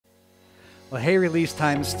Well, hey, Release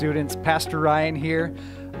Time students, Pastor Ryan here.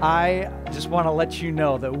 I just want to let you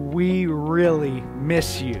know that we really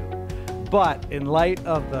miss you. But in light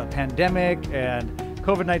of the pandemic and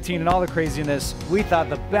COVID-19 and all the craziness, we thought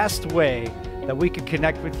the best way that we could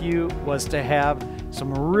connect with you was to have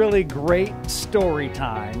some really great story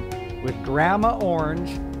time with Grandma Orange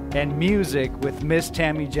and music with Miss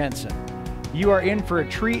Tamie Jensen. You are in for a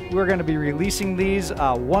treat. We're going to be releasing these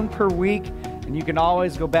one per week, and you can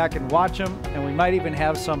always go back and watch them, and we might even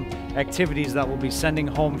have some activities that we'll be sending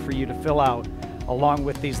home for you to fill out along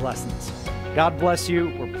with these lessons. God bless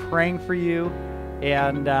you. We're praying for you,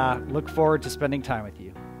 and look forward to spending time with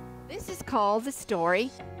you. This is called The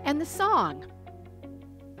Story and the Song.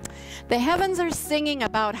 The heavens are singing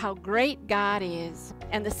about how great God is,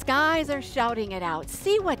 and the skies are shouting it out.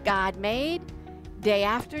 See what God made. Day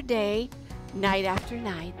after day, night after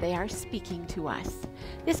night, they are speaking to us.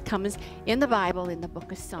 This comes in the Bible in the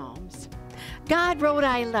book of Psalms. God wrote,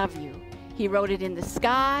 I love you. He wrote it in the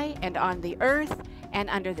sky and on the earth and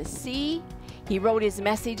under the sea. He wrote his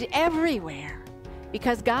message everywhere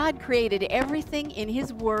because God created everything in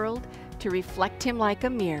his world to reflect him like a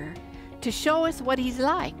mirror, to show us what he's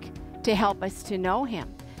like, to help us to know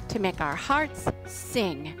him, to make our hearts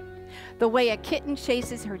sing. The way a kitten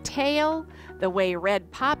chases her tail, the way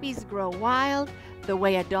red poppies grow wild, the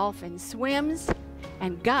way a dolphin swims,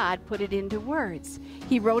 and God put it into words.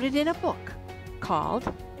 He wrote it in a book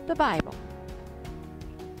called the Bible.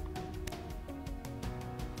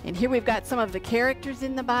 And here we've got some of the characters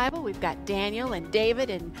in the Bible. We've got Daniel and David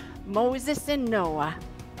and Moses and Noah.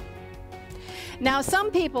 Now, some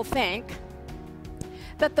people think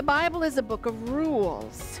that the Bible is a book of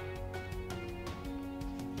rules,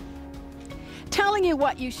 telling you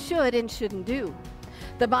what you should and shouldn't do.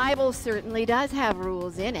 The Bible certainly does have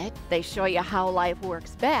rules in it. They show you how life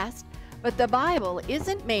works best, but the Bible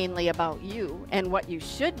isn't mainly about you and what you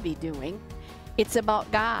should be doing. It's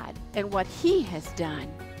about God and what he has done.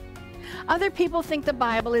 Other people think the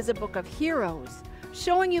Bible is a book of heroes,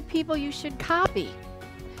 showing you people you should copy.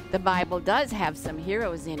 The Bible does have some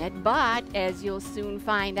heroes in it, but as you'll soon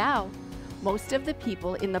find out, most of the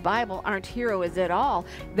people in the Bible aren't heroes at all.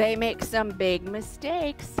 They make some big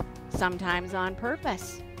mistakes, sometimes on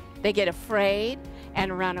purpose. They get afraid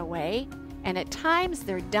and run away, and at times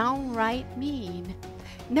they're downright mean.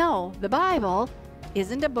 No, the Bible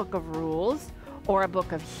isn't a book of rules or a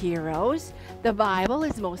book of heroes. The Bible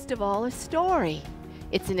is most of all a story.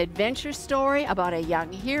 It's an adventure story about a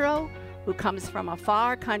young hero who comes from a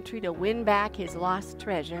far country to win back his lost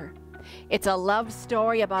treasure. It's a love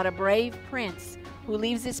story about a brave prince who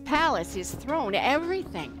leaves his palace, his throne,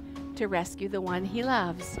 everything to rescue the one he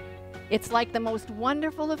loves. It's like the most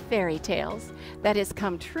wonderful of fairy tales that has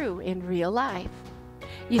come true in real life.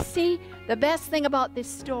 You see, the best thing about this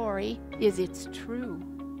story is it's true.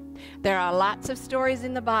 There are lots of stories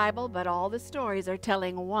in the Bible, but all the stories are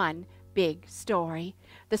telling one big story.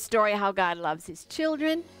 The story how God loves his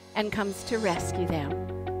children and comes to rescue them.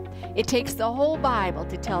 It takes the whole Bible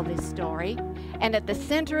to tell this story, and at the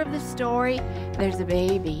center of the story, there's a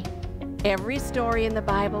baby. Every story in the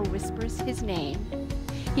Bible whispers his name.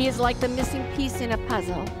 He is like the missing piece in a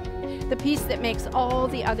puzzle, the piece that makes all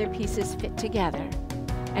the other pieces fit together.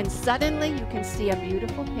 And suddenly you can see a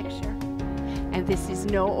beautiful picture. And this is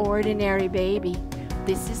no ordinary baby.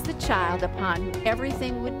 This is the child upon whom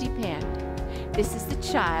everything would depend. This is the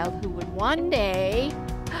child who would one day...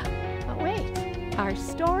 But wait. Our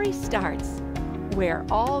story starts where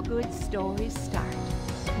all good stories start,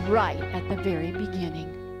 right at the very beginning.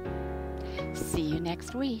 See you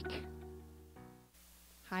next week.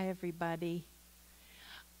 Hi, everybody.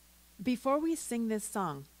 Before we sing this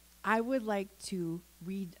song, I would like to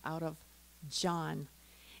read out of John.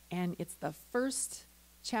 And it's the first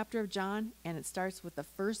chapter of John, and it starts with the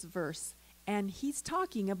first verse. And he's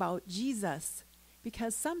talking about Jesus,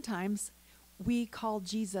 because sometimes we call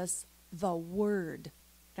Jesus the Word.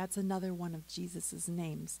 That's another one of Jesus'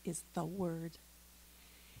 names, is the Word.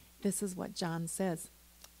 This is what John says.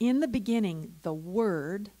 In the beginning, the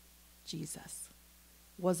Word, Jesus,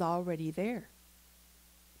 was already there.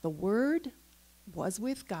 The Word was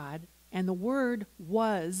with God, and the Word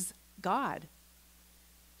was God.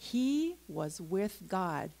 He was with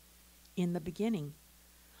God in the beginning.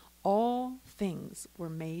 All things were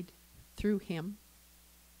made through him.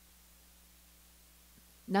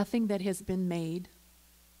 Nothing that has been made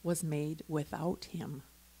was made without him.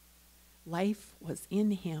 Life was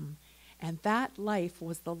in him, and that life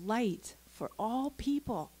was the light for all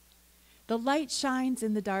people. The light shines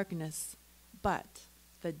in the darkness, but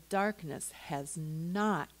the darkness has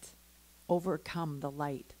not overcome the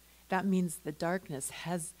light. That means the darkness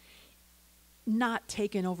has not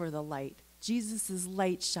taken over the light. Jesus'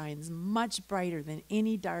 light shines much brighter than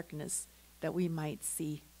any darkness that we might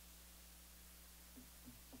see.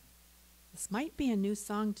 This might be a new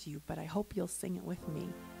song to you, but I hope you'll sing it with me.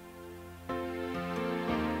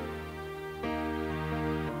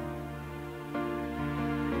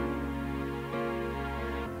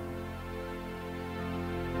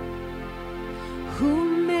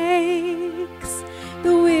 Who makes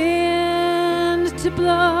the wind to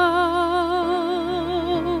blow?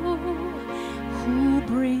 Who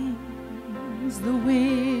brings the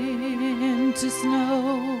wind to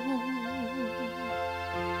snow?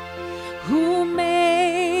 Who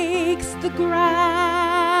makes the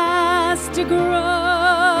grass to grow?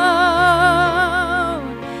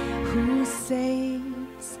 Who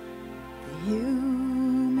saves the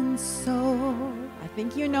human soul? I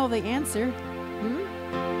think you know the answer.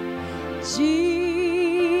 Jesus,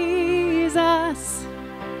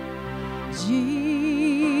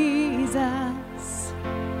 Jesus,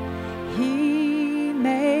 He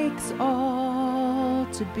makes all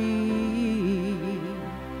to be.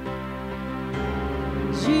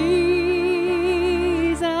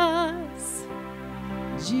 Jesus,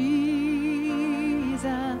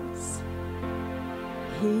 Jesus,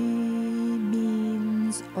 He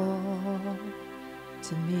means all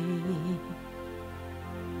to me.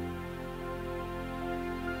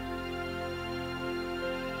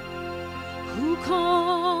 Who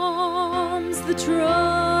calms the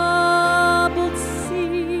troubled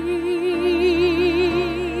sea?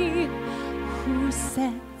 Who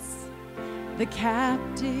sets the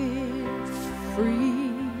captive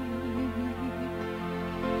free?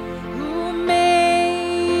 Who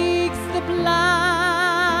makes the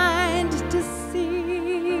blind to see?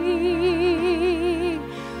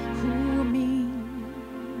 Who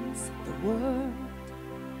means the world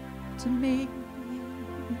to me?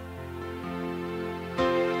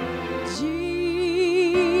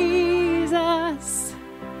 Jesus,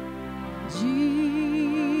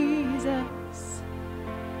 Jesus,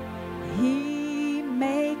 He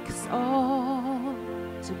makes all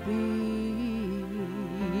to be.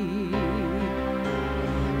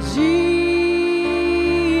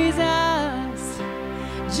 Jesus,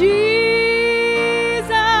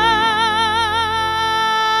 Jesus,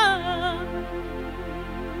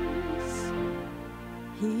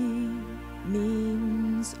 He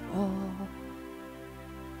means all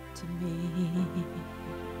to me.